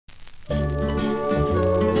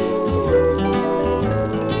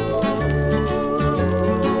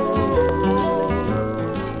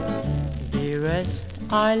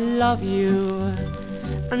I love you,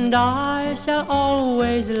 and I shall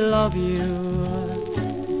always love you.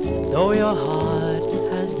 Though your heart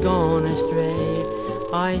has gone astray,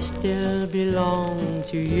 I still belong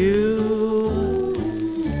to you.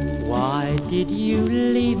 Why did you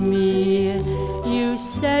leave me? You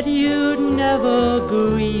said you'd never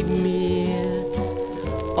grieve me.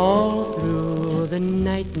 All through the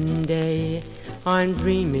night and day, I'm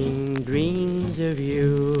dreaming dreams of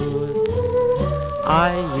you.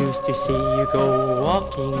 I used to see you go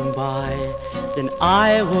walking by, then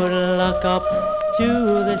I would look up to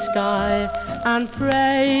the sky and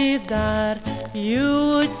pray that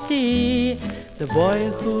you would see the boy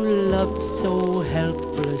who loved so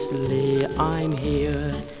helplessly. I'm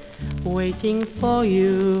here waiting for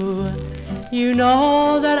you. You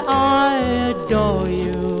know that I adore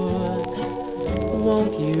you.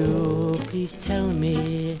 Won't you please tell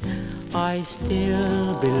me I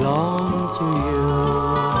still belong to you?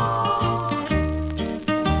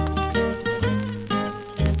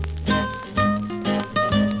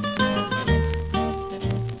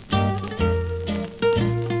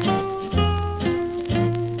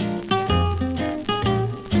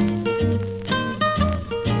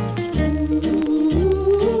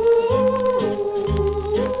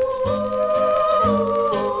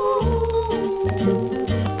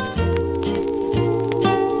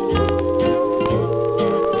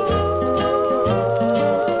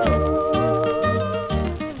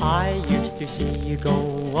 To see you go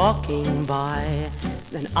walking by,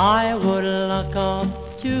 then I would look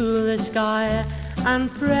up to the sky and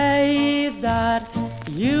pray that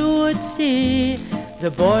you would see the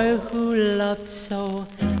boy who loved so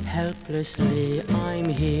helplessly. I'm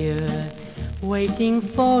here waiting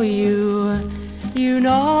for you. You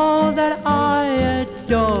know that I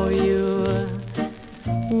adore you.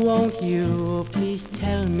 Won't you please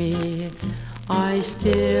tell me I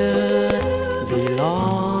still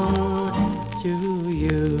belong